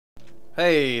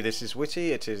Hey, this is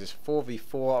Witty. It is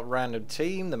 4v4 random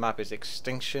team. The map is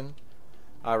Extinction.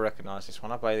 I recognise this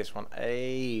one. I played this one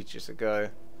ages ago.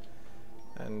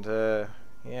 And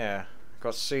yeah,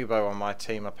 got Subo on my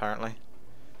team apparently.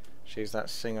 She's that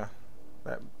singer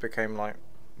that became like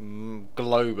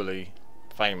globally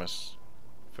famous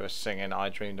for singing I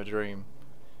Dreamed a Dream.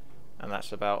 And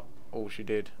that's about all she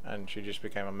did. And she just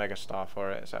became a megastar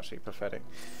for it. It's absolutely pathetic.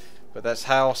 But that's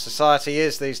how society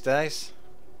is these days.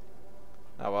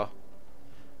 Oh well.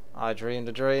 I dreamed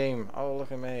a dream. Oh,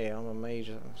 look at me. I'm a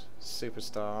major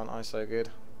superstar. Aren't I so good?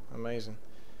 Amazing.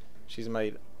 She's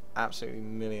made absolutely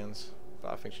millions.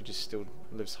 But I think she just still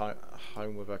lives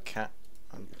home with her cat.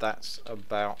 And that's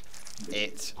about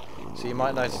it. So you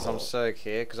might notice I'm Serg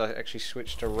here because I actually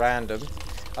switched to random.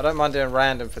 I don't mind doing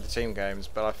random for the team games,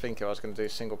 but I think if I was going to do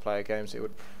single player games, it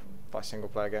would, by single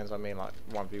player games I mean like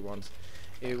 1v1s,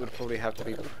 it would probably have to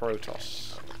be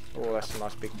Protoss. Oh, that's a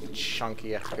nice big chunky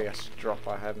FPS drop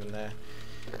I had in there.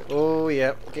 Oh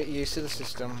yep, get used to the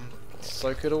system.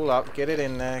 Soak it all up, get it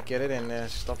in there,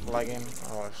 stop lagging.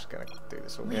 Oh, I'm just going to do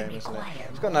this all game, isn't it?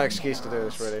 It's got no excuse to do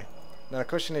this really. Now the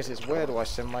question is where do I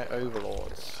send my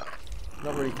overlords?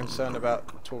 Not really concerned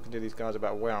about talking to these guys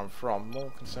about where I'm from,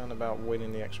 more concerned about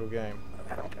winning the actual game.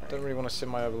 Don't really want to send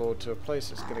my overlord to a place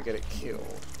that's going to get it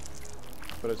killed.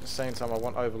 But at the same time I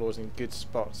want overlords in good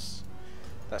spots.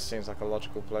 That seems like a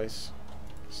logical place.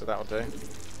 So that'll do.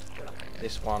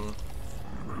 This one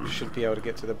should be able to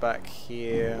get to the back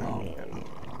here, and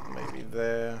maybe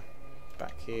there,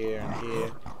 back here and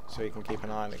here, so you can keep an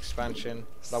eye on expansion.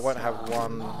 But I won't have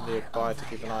one nearby to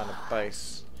keep an eye on the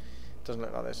base. Doesn't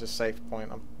look like there's a safe point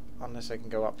unless they can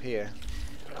go up here.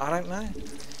 I don't know.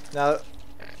 Now,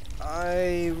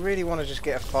 I really want to just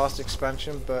get a fast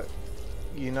expansion, but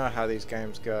you know how these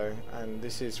games go, and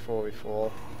this is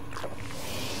 4v4.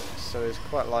 So it's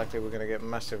quite likely we're going to get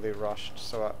massively rushed.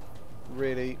 So I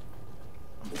really...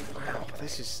 Oh,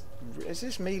 is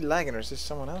this me lagging or is this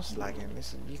someone else lagging?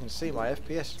 You can see my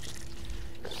FPS.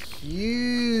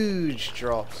 Huge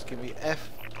drops. Give me F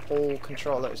all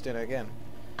control. Let's do it again.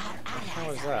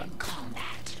 How is that?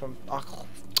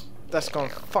 That's gonna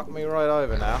fuck me right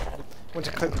over now. I went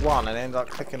to click one and ended up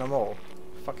clicking them all.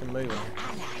 Fucking moving.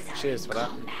 Cheers for that.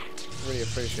 Really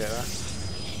appreciate that.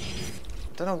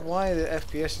 Don't know why the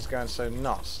FPS is going so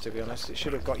nuts, to be honest. It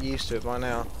should have got used to it by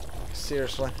now.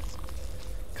 Seriously.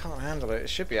 Can't handle it. It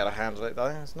should be able to handle it though.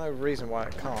 There's no reason why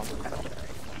it can't.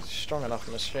 It's a strong enough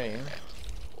machine.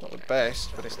 Not the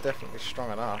best, but it's definitely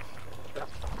strong enough.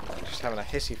 Just having a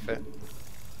hissy fit.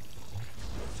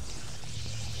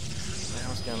 Now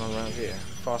what's going on around here?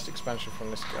 Fast expansion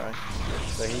from this guy.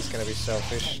 So he's going to be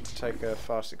selfish. Take a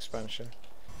fast expansion.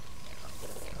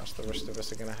 That's the rest of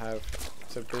us are going to have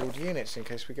to build units in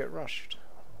case we get rushed.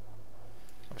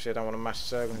 Obviously I don't want to mass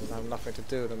Zerglings and have nothing to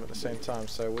do with them at the same time,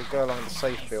 so we'll go along the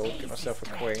safe build, get myself a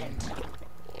queen.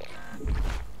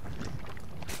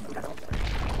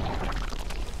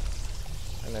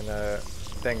 And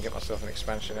then get myself an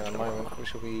expansion in a moment,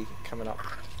 which will be coming up.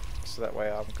 So that way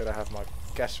I'm going to have my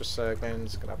gas for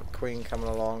Zerglings, going to have a queen coming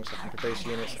along so I can produce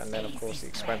units, and then of course the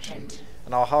expansion.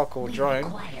 And I'll hardcore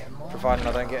drone, providing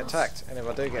I don't get attacked. And if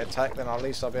I do get attacked, then at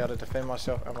least I'll be able to defend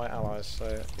myself and my allies,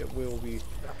 so it will be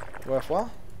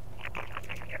worthwhile.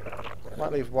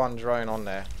 Might leave one drone on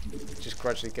there, just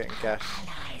gradually getting gas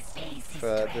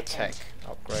for the tech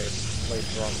upgrade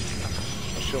later on.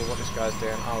 Not sure what this guy's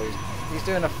doing. Oh, he's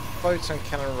doing a photon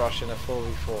cannon rush in a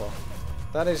 4v4.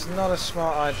 That is not a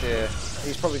smart idea.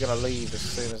 He's probably going to leave as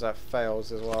soon as that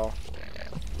fails as well.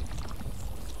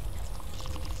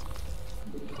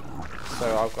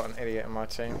 So I've got an idiot in my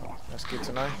team. That's good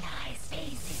to know.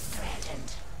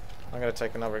 I'm going to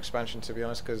take another expansion, to be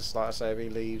honest, because like I say, if he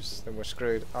leaves then we're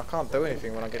screwed. I can't do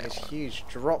anything when I get these huge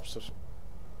drops of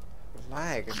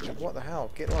lag. It's just, what the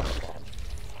hell? Get lost.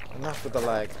 Enough with the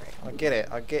lag. I get it,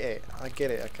 okay?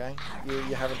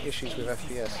 You're having issues with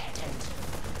FPS.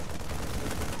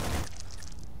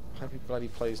 I hope he bloody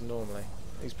plays normally.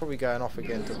 He's probably going off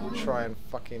again to try and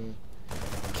fucking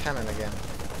cannon again.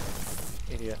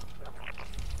 Idiot.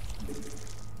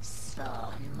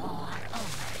 Spawn more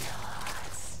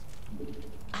overlords.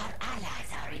 Our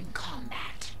allies are in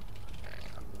combat.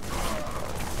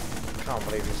 Can't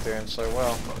believe he's doing so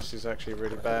well. This is actually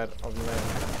really bad of me.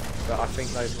 But I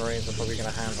think those Marines are probably going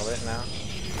to handle it now.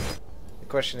 The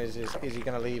question is he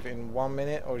going to leave in 1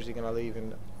 minute or is he going to leave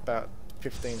in about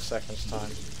 15 seconds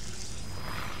time?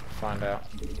 Find out.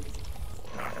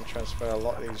 I can transfer a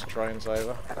lot of these drones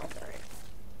over.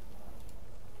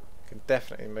 Can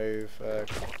definitely move a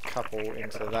couple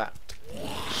into that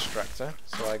extractor,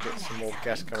 so I get some more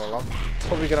gas coming along.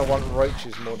 Probably going to want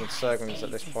roaches more than Serglings at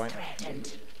this point.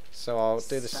 So I'll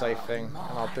do the safe thing, and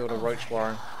I'll build a roach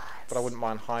warren. But I wouldn't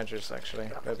mind hydras, actually.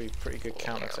 They'll be pretty good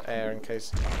counter to air in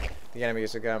case the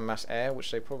enemies are going mass air, which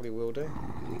they probably will do.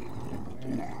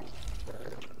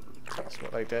 That's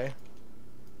what they do.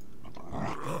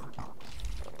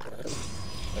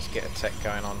 Let's get a tech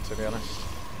going on, to be honest,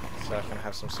 so I can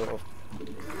have some sort of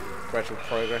gradual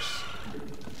progress.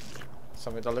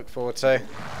 Something to look forward to.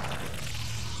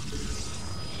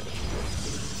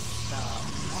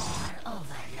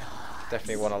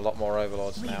 Definitely want a lot more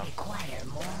overlords now. Require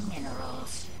more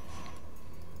minerals.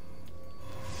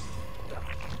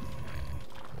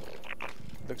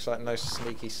 Looks like no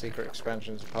sneaky secret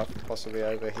expansions apart from possibly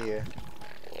over here.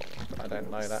 I don't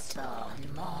know that.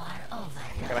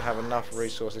 I'm going to have enough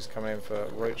resources coming in for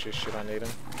roaches should I need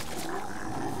them.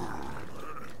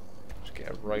 Just get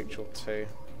a roach or two.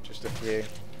 Just a few.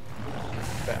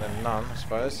 Better than none, I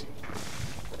suppose.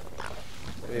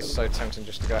 It is so tempting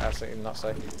just to go absolutely nuts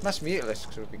though. Mass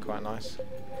mutalisks would be quite nice.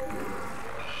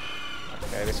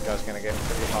 Okay, this guy's going to get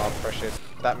pretty hard pressured.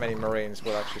 That many marines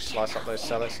will actually slice up those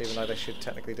cellars, even though they should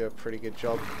technically do a pretty good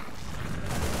job.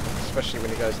 Especially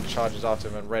when he goes and charges after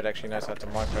him, and Red actually knows how to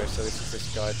micro, so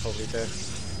this guy probably did.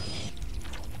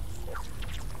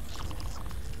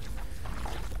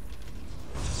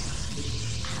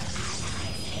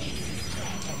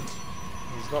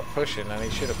 He's not pushing, and he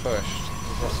should have pushed.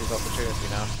 He's lost his opportunity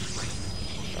now.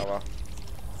 Oh well.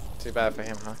 Too bad for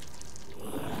him, huh?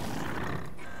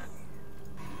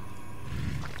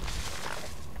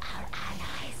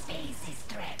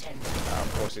 Of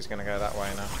course he's going to go that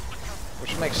way now.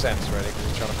 Which makes sense really, because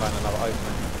he's trying to find another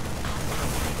opening.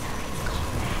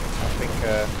 I think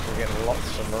we're getting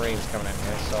lots of marines coming in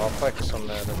here, so I'll focus on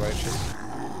the roaches.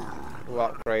 We'll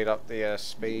upgrade up the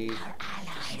speed.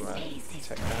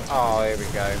 Oh, here we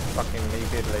go. Fucking, he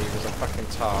did leave as a fucking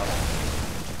tard.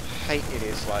 Hate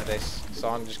idiots like this, so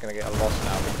I'm just going to get a loss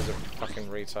now because of fucking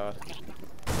retard.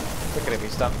 Look at him,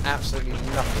 he's done absolutely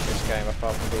nothing this game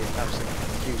apart from being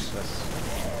absolutely useless.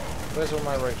 Where's all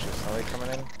my roaches? Are they coming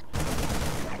in?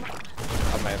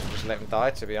 I may as well just let them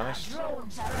die, to be honest.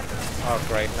 Oh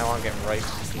great, now I'm getting raped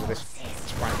with this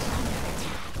twat.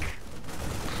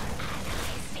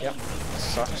 Yep, that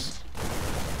sucks.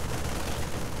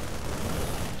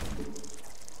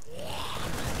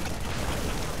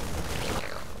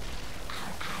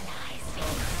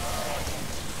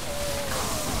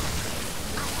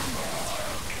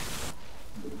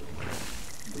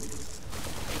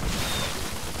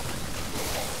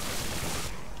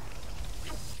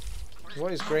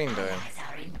 What is green doing?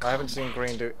 I haven't seen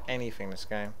green do anything this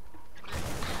game. Haven't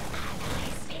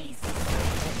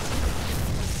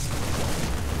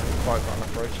quite got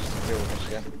enough roaches to deal with this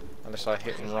yet, unless I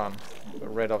hit and run. But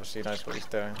Red obviously knows what he's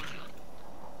doing.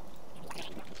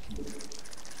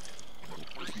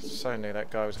 So knew that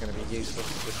guy was going to be useless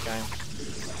in this game.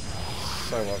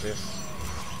 So obvious.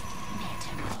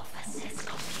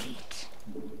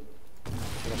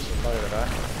 Lost a load of that,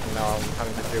 and now I'm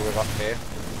having to deal with up here.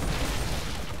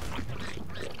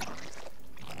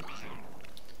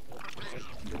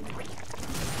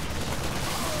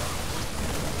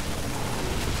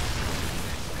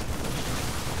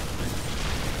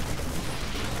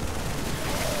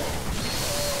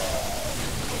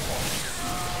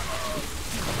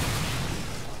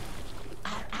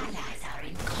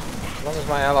 As long as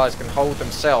my allies can hold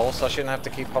themselves, I shouldn't have to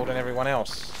keep holding everyone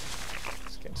else.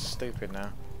 It's getting stupid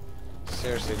now.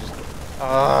 Seriously, just...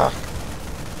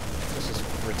 this is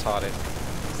retarded.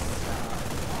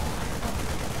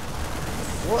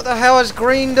 What the hell is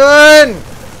green doing?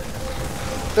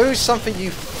 Do something, you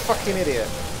fucking idiot.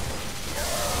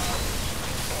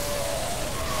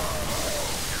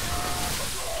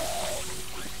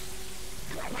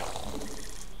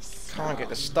 Can't get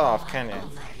the staff, can you?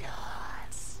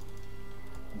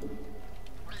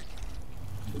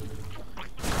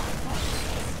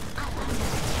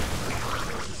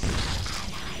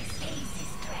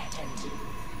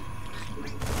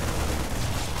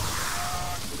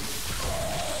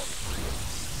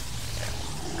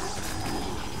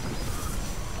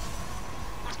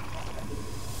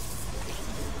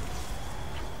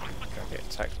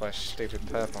 Attacked by a stupid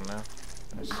purple now.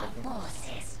 In a second.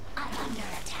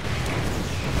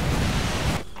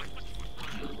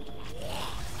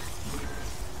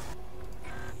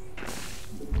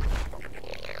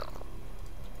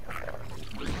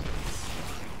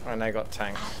 And they got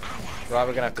tanks. Right,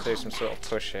 we're gonna have to do some sort of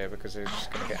push here because he's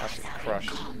just gonna get absolutely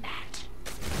crushed.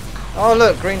 Oh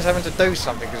look, Green's having to do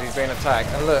something because he's being attacked.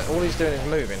 And look, all he's doing is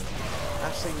moving.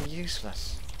 Absolutely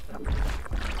useless.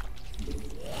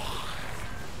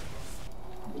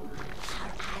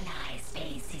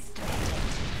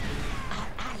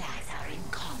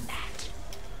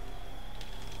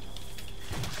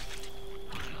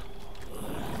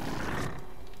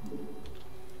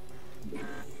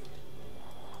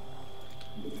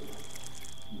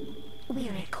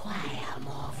 Fire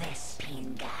more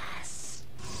Vespine gas.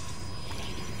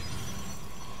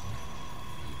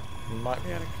 Might be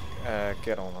able to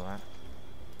get on that.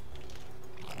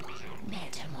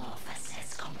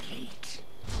 Metamorphosis complete.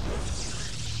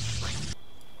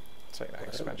 Take that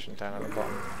expansion down at the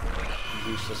bottom.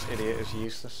 Useless idiot is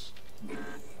useless.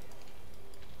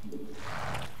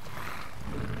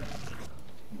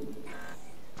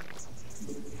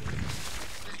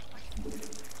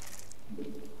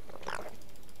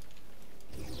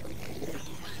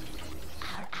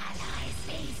 Our allies'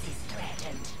 base is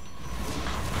threatened.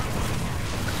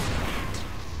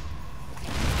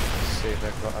 Let's see if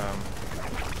they've got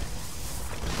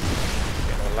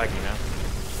getting all laggy now.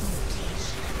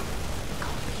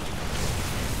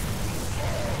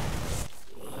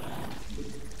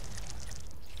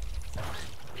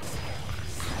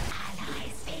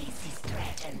 Allies' base is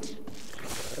threatened.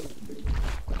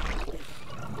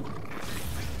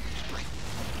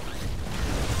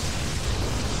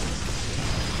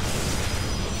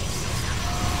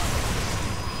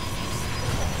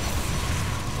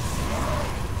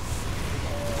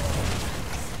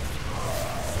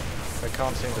 They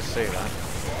can't seem to see that.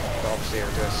 But obviously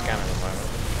it'll do a scan at the moment.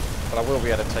 But I will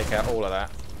be able to take out all of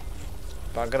that.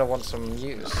 But I'm gonna want some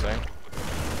mutants soon.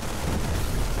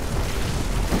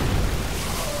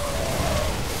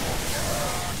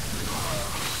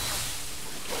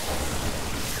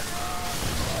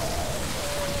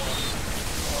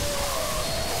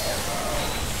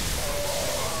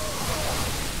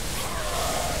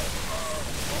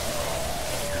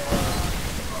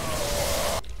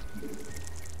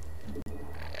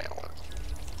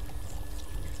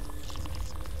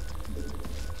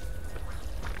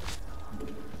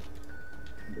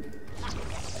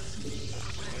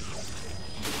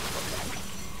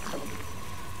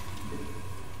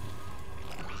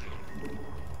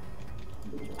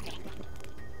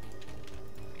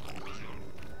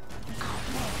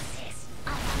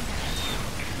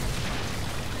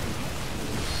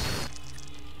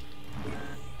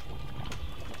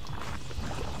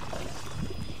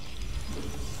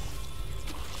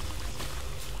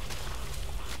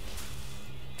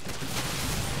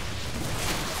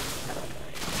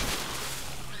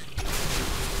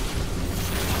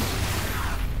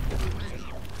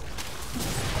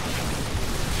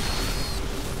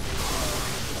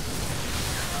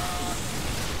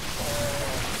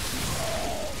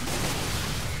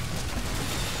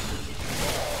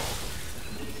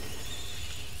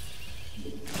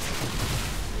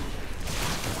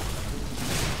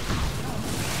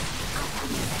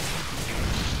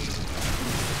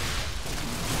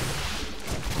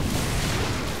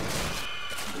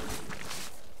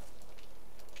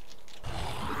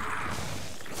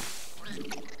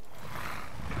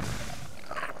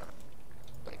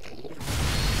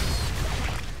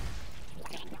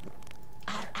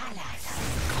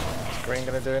 Green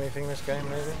gonna do anything this game,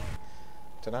 maybe?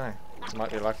 Dunno.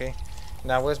 Might be lucky.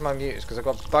 Now, where's my mutants? Because I've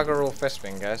got bugger all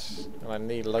Vespine gas, and I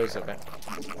need loads of it.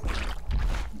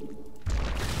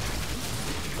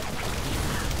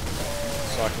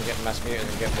 So I can get mass mutants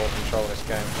and get more control of this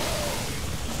game.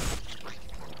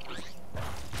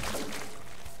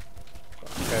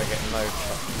 I'm gonna get no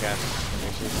fucking gas from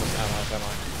these useless allies, don't I?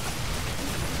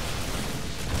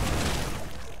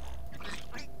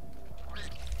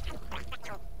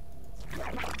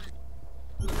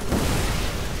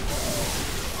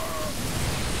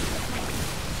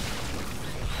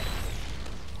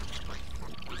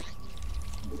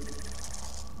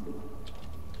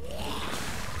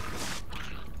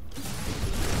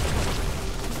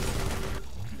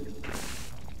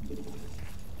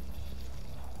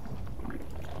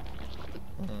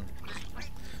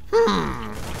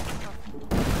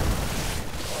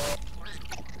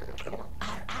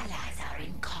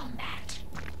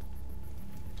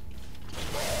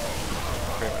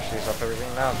 Pretty much use up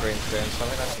everything now. Green's doing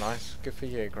something. That's nice. Good for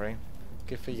you, Green.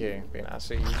 Good for you. Being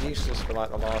absolutely useless for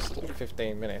like the last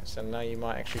 15 minutes, and now you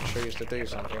might actually choose to do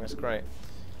something. That's great.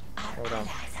 Well done.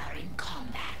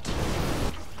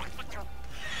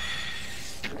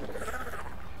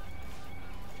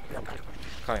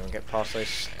 Can't even get past those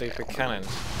stupid cannons.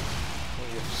 All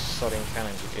your sodding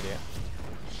cannons, you idiot.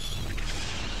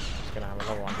 Just gonna have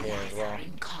another one here as well.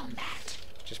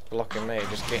 Just blocking me,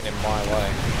 just getting in my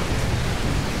way.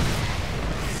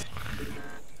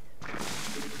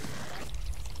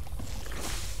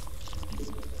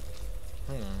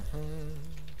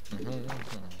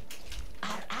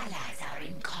 Our allies are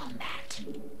in combat.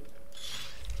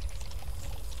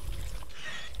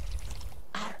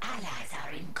 Our allies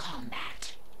are in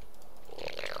combat.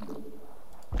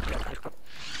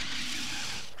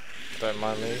 Don't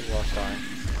mind me whilst I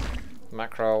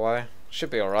macro away. Should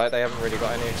be alright, they haven't really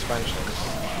got any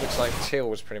expansions. Looks like Teal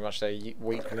was pretty much their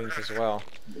weak link as well.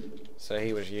 So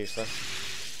he was useless.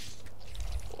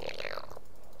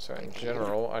 So in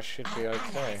general, I should be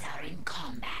okay.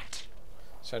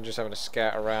 So I'm just having to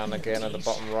scout around again at the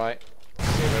bottom right.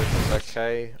 See if everything's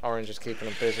okay. Orange is keeping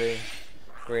them busy.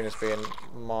 Green is being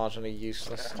marginally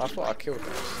useless. I thought I killed those.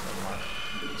 Never mind.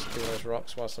 Let's kill those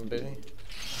rocks whilst I'm busy.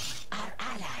 Our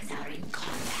allies are in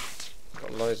combat.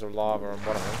 Got loads of lava on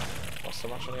one of them. Not so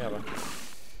much on the other.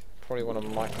 Probably want to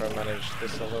micromanage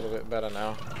this a little bit better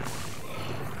now.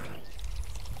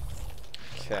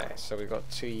 Okay, so we've got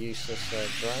 2 useless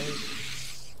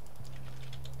drones.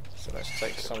 So let's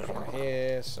take some from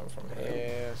here, some from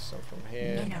here, some from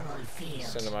here.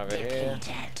 Send them over here.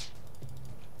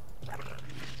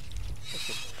 This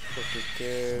is pretty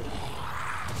good.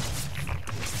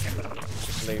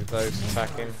 Just leave those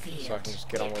attacking so I can just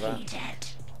get on with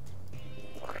that.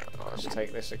 Let's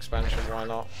take this expansion, why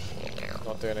not?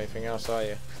 Not doing anything else, are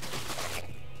you?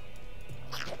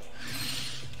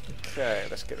 Okay,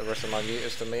 let's get the rest of my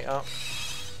muters to meet up.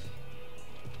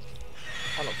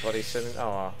 I'm not bloody sending. Oh,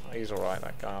 well, he's alright,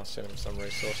 that guy. I'll send him some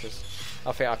resources.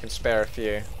 I think I can spare a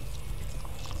few. I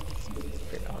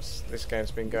think this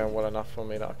game's been going well enough for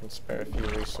me that I can spare a few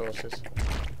resources.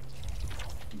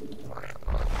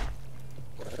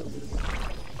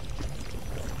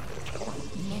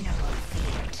 Mineral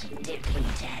field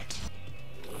depleted.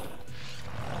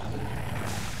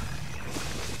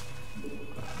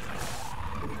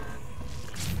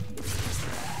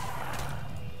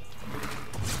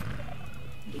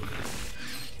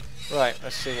 Right,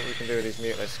 let's see what we can do with these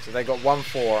mutants. If they got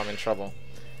 1-4, I'm in trouble.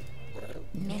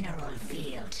 Mineral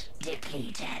field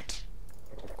depleted.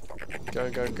 Go,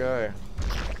 go, go.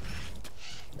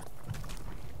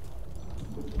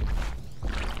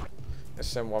 Let's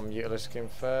send one Mutalisk in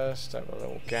first. Have a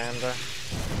little gander.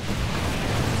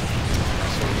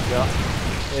 That's all you got.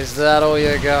 Is that all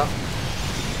you got?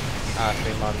 I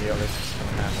think my Mutalisk can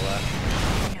handle that.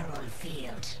 Mineral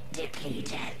field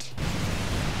depleted.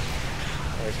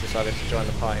 He's decided to join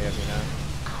the party, as you know.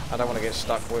 I don't want to get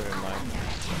stuck with him, though.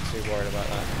 Not too worried about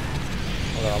that.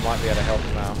 Although I might be able to help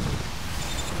him out.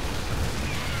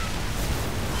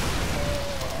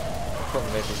 The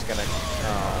problem is he's gonna. Oh,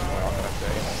 well, I'm gonna have to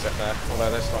intercept that. Although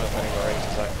there's not as many marines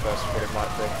as I first thought it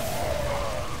might be.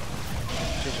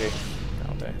 GG.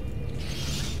 That'll do.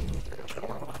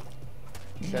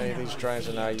 Okay, these drones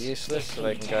are now useless, so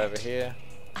they can go over here.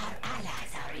 Our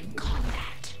allies are in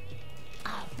combat.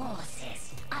 Our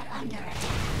forces are under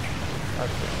attack.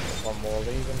 Okay, one more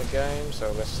leave in the game,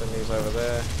 so let's send these over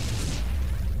there.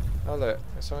 Oh look,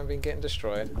 has something been getting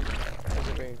destroyed? Has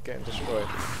it been getting destroyed?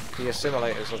 The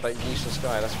assimilators of that useless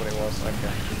guy, that's what it was.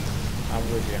 Okay, I'm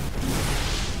with you.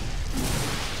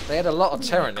 They had a lot of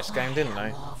terror in this game, didn't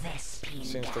they?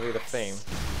 Seems to be the theme.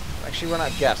 I actually run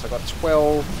out of gas. I got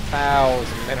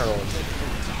 12,000 minerals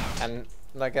and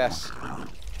no gas.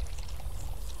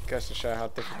 Goes to show how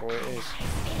difficult it is.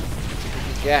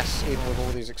 Gas, even with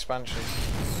all these expansions.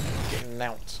 Getting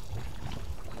out.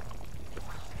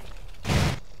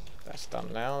 That's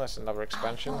done now. That's another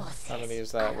expansion. How many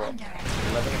is that? What?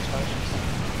 11 expansions?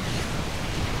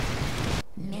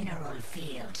 Mineral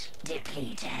field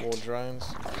depleted. War drones.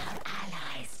 Our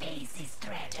allies' base is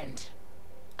threatened.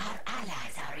 Our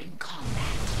allies are in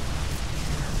combat.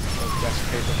 Gas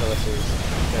capabilities.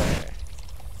 Okay.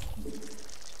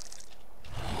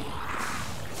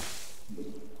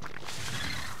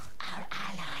 Our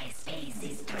allies' base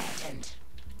is threatened.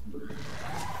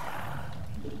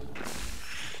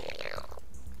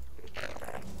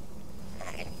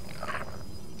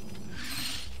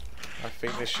 I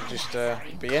think this should just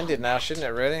be ended now, shouldn't it,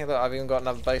 really? Look, I've even got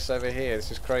another base over here.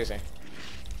 This is crazy.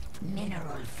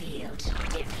 Mineral field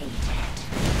depleted.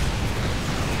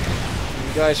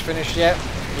 You guys finished yet?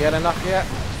 You had enough yet?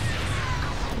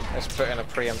 Let's put in a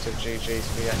preemptive GG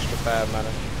to the extra bad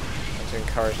manner and to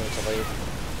encourage them to leave.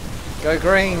 Go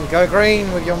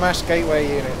green with your mass gateway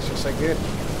units. You're so good.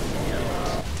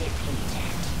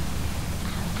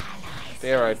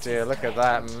 Dear oh dear, look at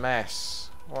that mess.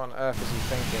 What on earth is he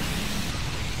thinking?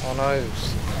 Oh no,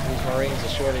 these marines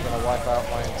are surely going to wipe out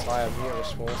my entire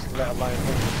Mutalist force, let alone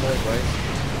the third race.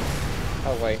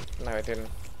 Oh wait, no it didn't.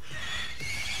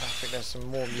 I think there's some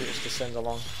more mutants to send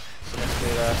along. So let's do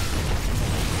that.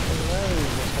 Oh no,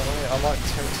 what's going on here? I'm like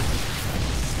tempted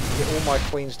to get all my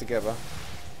queens together,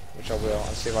 which I will,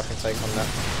 and see if I can take on that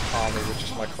army with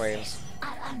just my queens.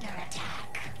 I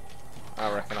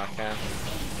reckon I can.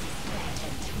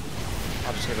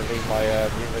 I'm just going to leave my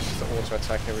mutants to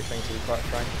auto-attack everything, to be quite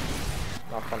frank.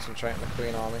 And I'll concentrate on the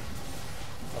queen army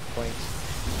of queens.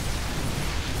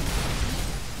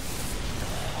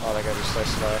 Oh, they're going to be so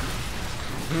slow.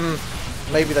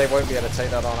 Maybe they won't be able to take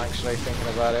that on, actually, thinking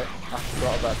about it. I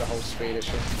forgot about the whole speed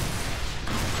issue.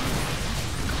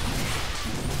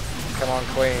 Come on,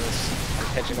 Queens. I'm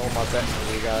hedging all my bets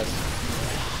on you guys.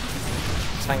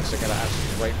 Tanks are going to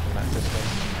absolutely rape from that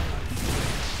distance.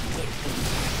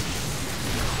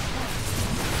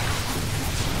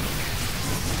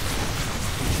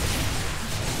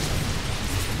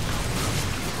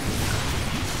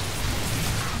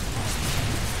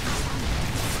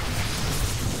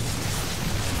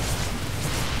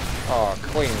 Oh,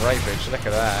 Queen Rapage, look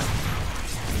at that.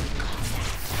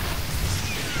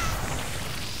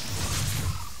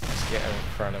 Let's get him in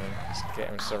front of him. Let's get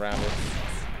him surrounded.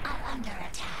 Are under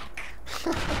attack.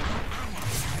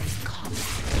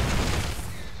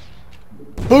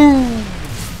 Boom!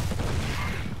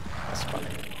 That's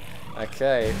funny.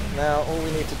 Okay, now all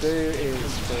we need to do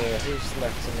is for who's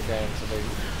left in the game to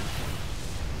leave.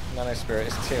 Nano Spirit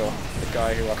is Teal, the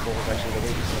guy who I thought was actually the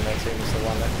weakest in their team, is the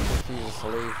one that refuses to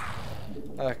leave.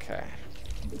 Okay.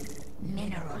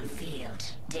 Mineral field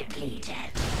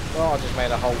depleted. Well, I just made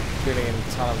a whole billion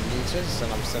ton of meters,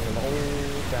 and I'm sending them all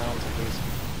down to his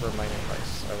remaining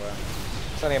base. So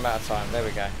it's only a matter of time. There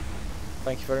we go.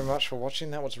 Thank you very much for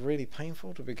watching. That was really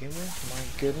painful to begin with.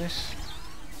 My goodness.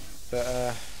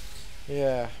 But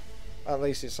yeah, at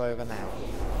least it's over now.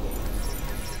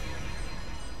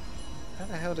 How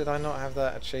the hell did I not have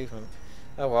that achievement?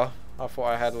 Oh well, I thought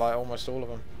I had like almost all of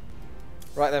them.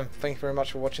 Right then, thank you very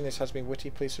much for watching. This has been Witty.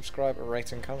 Please subscribe,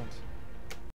 rate and comment.